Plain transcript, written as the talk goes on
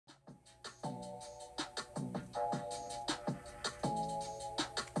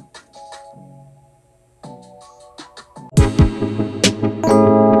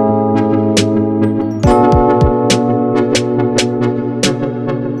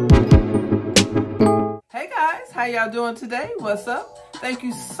y'all doing today? What's up? Thank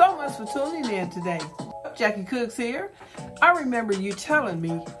you so much for tuning in today. Jackie Cooks here. I remember you telling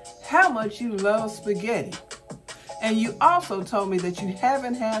me how much you love spaghetti. And you also told me that you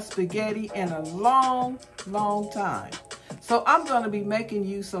haven't had spaghetti in a long time. So I'm going to be making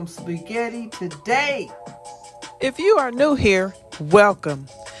you some spaghetti today. If you are new here, welcome.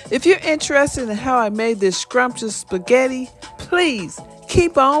 If you're interested in how I made this scrumptious spaghetti, please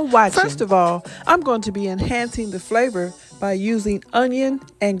keep on watching. First of all, I'm going to be enhancing the flavor by using onion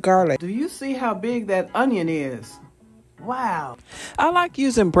and garlic. Do you see how big that onion is? Wow. I like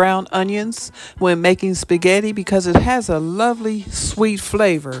using brown onions when making spaghetti because it has a lovely sweet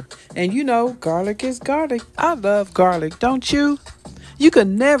flavor. And you know, garlic is garlic. I love garlic, don't you? You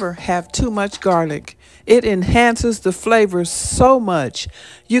can never have too much garlic. It enhances the flavor so much.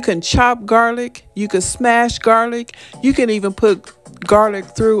 You can chop garlic, you can smash garlic, you can even put garlic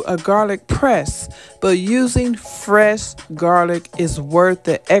through a garlic press. But using fresh garlic is worth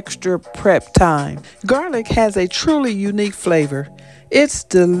the extra prep time. Garlic has a truly unique flavor. It's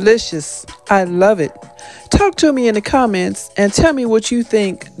delicious. I love it. Talk to me in the comments and tell me what you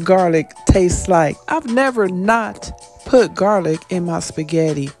think garlic tastes like. I've never not put garlic in my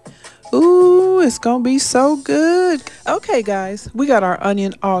spaghetti. Ooh, it's gonna be so good. Okay, guys, we got our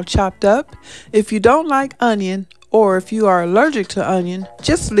onion all chopped up. If you don't like onion, or if you are allergic to onion,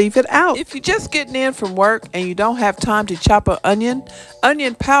 just leave it out. If you're just getting in from work and you don't have time to chop an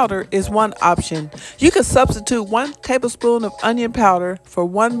onion powder is one option. You can substitute 1 tablespoon of onion powder for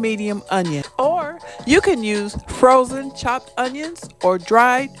 1 medium onion. Or you can use frozen chopped onions or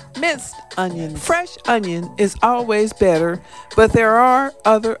dried minced onions. Fresh onion is always better, but there are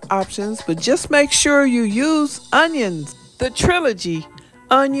other options, but just make sure you use onions. The trilogy,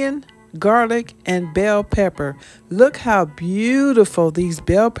 onion, garlic, and bell pepper. Look how beautiful these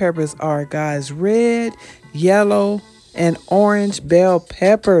bell peppers are, guys. Red, yellow, and orange bell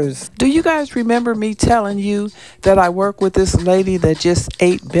peppers. Do you guys remember me telling you that I work with this lady that just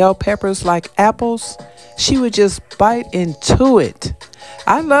ate bell peppers like apples? She would just bite into it.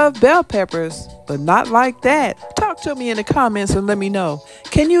 I love bell peppers, but not like that. Talk to me in the comments and let me know.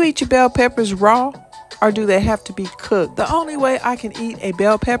 Can you eat your bell peppers raw? Or do they have to be cooked? The only way I can eat a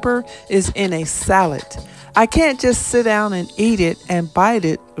bell pepper is in a salad. I can't just sit down and eat it and bite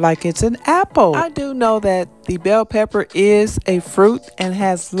it like it's an apple. I do know that the bell pepper is a fruit and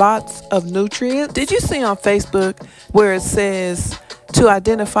has lots of nutrients. Did you see on Facebook where it says to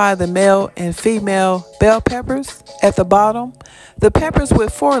identify the male and female bell peppers at the bottom? The peppers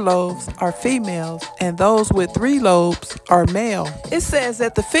with 4 lobes are females and those with 3 lobes are male. It says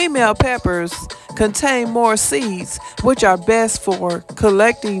that the female peppers contain more seeds, which are best for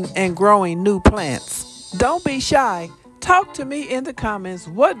collecting and growing new plants. Don't be shy. Talk to me in the comments.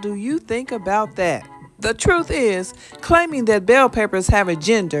 What do you think about that? The truth is, claiming that bell peppers have a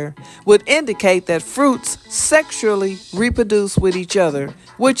gender would indicate that fruits sexually reproduce with each other,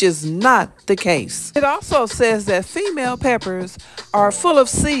 which is not the case. It also says that female peppers are full of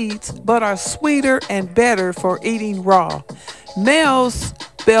seeds but are sweeter and better for eating raw. Males'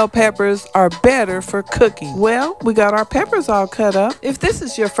 bell peppers are better for cooking. Well, we got our peppers all cut up. If this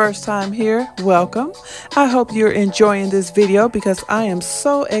is your first time here, welcome. I hope you're enjoying this video because I am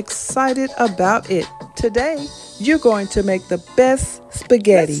so excited about it. Today, you're going to make the best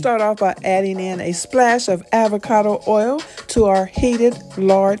spaghetti. Let's start off by adding in a splash of avocado oil to our heated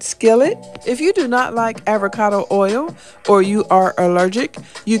lard skillet. If you do not like avocado oil or you are allergic,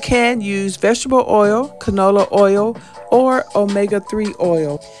 you can use vegetable oil, canola oil, or omega-3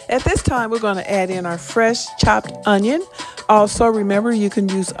 oil. At this time, we're going to add in our fresh chopped onion. Also, remember you can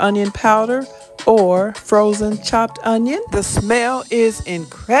use onion powder or frozen chopped onion. The smell is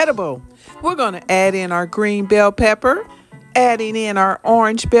incredible. We're going to add in our green bell pepper, adding in our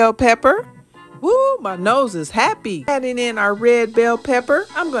orange bell pepper. Woo, my nose is happy. Adding in our red bell pepper.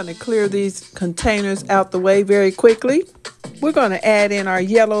 I'm going to clear these containers out the way very quickly. We're going to add in our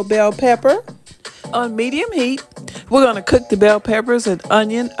yellow bell pepper. On medium heat, we're going to cook the bell peppers and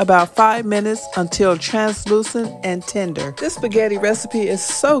onion about 5 minutes until translucent and tender. This spaghetti recipe is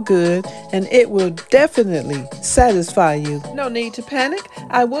so good and it will definitely satisfy you. No need to panic.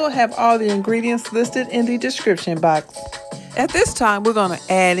 I will have all the ingredients listed in the description box. At this time, we're going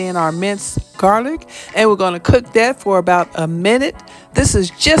to add in our minced garlic and we're going to cook that for about a minute. This is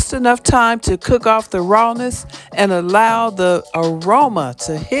just enough time to cook off the rawness and allow the aroma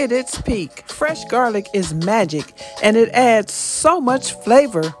to hit its peak. Fresh garlic is magic and it adds so much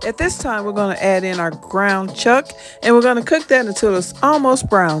flavor. At this time, we're going to add in our ground chuck and we're going to cook that until it's almost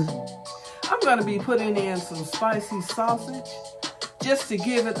brown. I'm going to be putting in some spicy sausage just to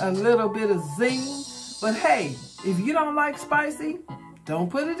give it a little bit of zing. But hey, if you don't like spicy, don't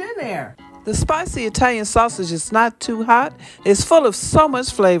put it in there. The spicy Italian sausage is not too hot. It's full of so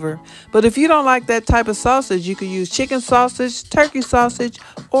much flavor. But if you don't like that type of sausage, you can use chicken sausage, turkey sausage,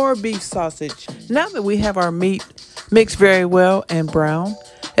 or beef sausage. Now that we have our meat mixed very well and brown,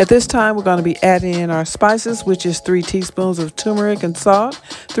 at this time we're going to be adding in our spices, which is 3 teaspoons of turmeric and salt,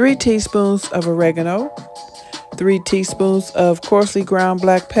 3 teaspoons of oregano, 3 teaspoons of coarsely ground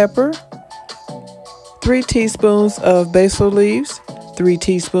black pepper, 3 teaspoons of basil leaves, 3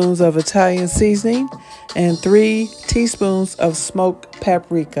 teaspoons of Italian seasoning, and 3 teaspoons of smoked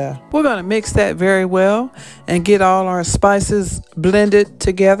paprika. We're going to mix that very well and get all our spices blended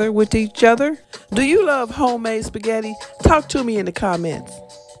together with each other. Do you love homemade spaghetti? Talk to me in the comments.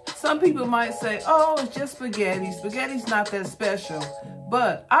 Some people might say, oh, it's just spaghetti. Spaghetti's not that special.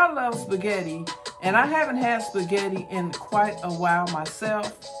 But I love spaghetti, and I haven't had spaghetti in quite a while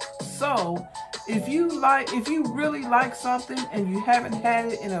myself. So if you really like something and you haven't had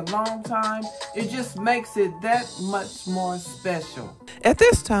it in a long time, it just makes it that much more special. At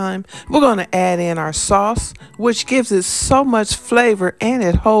this time, we're going to add in our sauce, which gives it so much flavor and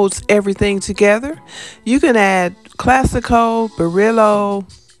it holds everything together. You can add Classico, Barilla,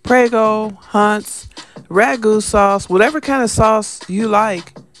 Prego, Hunt's, Ragu sauce, whatever kind of sauce you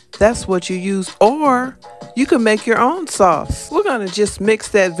like, that's what you use. Or you can make your own sauce. We're going to just mix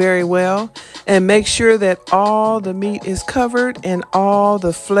that very well and make sure that all the meat is covered and all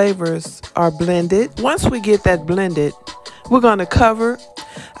the flavors are blended. Once we get that blended, we're going to cover.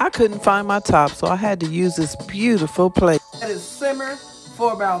 I couldn't find my top, so I had to use this beautiful plate. Let it simmer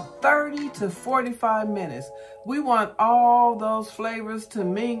for about 30 to 45 minutes. We want all those flavors to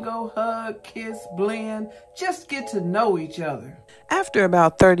mingle, hug, kiss, blend, just get to know each other. After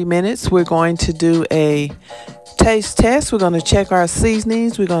about 30 minutes, we're going to do a taste test. We're going to check our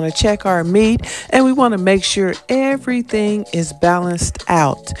seasonings. We're going to check our meat, and we want to make sure everything is balanced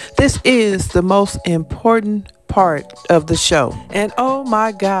out. This is the most important part of the show. And oh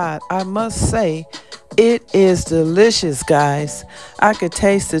my God, I must say, it is delicious, guys. I could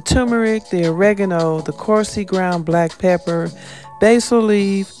taste the turmeric, the oregano, the coarsely ground black pepper, basil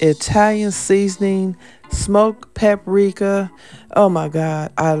leaf, Italian seasoning, smoked paprika. Oh my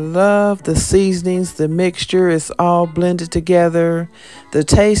God, I love the seasonings. The mixture is all blended together. The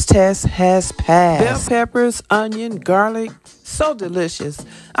taste test has passed. Bell peppers, onion, garlic, so delicious.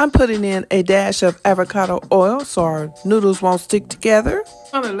 I'm putting in a dash of avocado oil so our noodles won't stick together.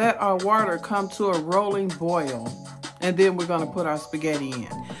 We're going to let our water come to a rolling boil, and then we're going to put our spaghetti in.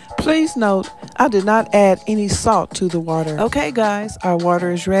 Please note, I did not add any salt to the water. Okay, guys, our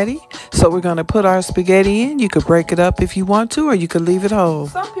water is ready. So we're going to put our spaghetti in. You could break it up if you want to, or you could leave it whole.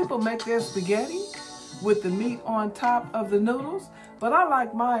 Some people make their spaghetti with the meat on top of the noodles, but I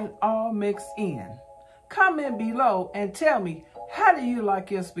like mine all mixed in. Comment below and tell me, how do you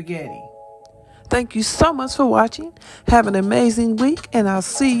like your spaghetti? Thank you so much for watching. Have an amazing week, and I'll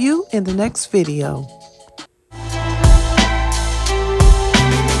see you in the next video.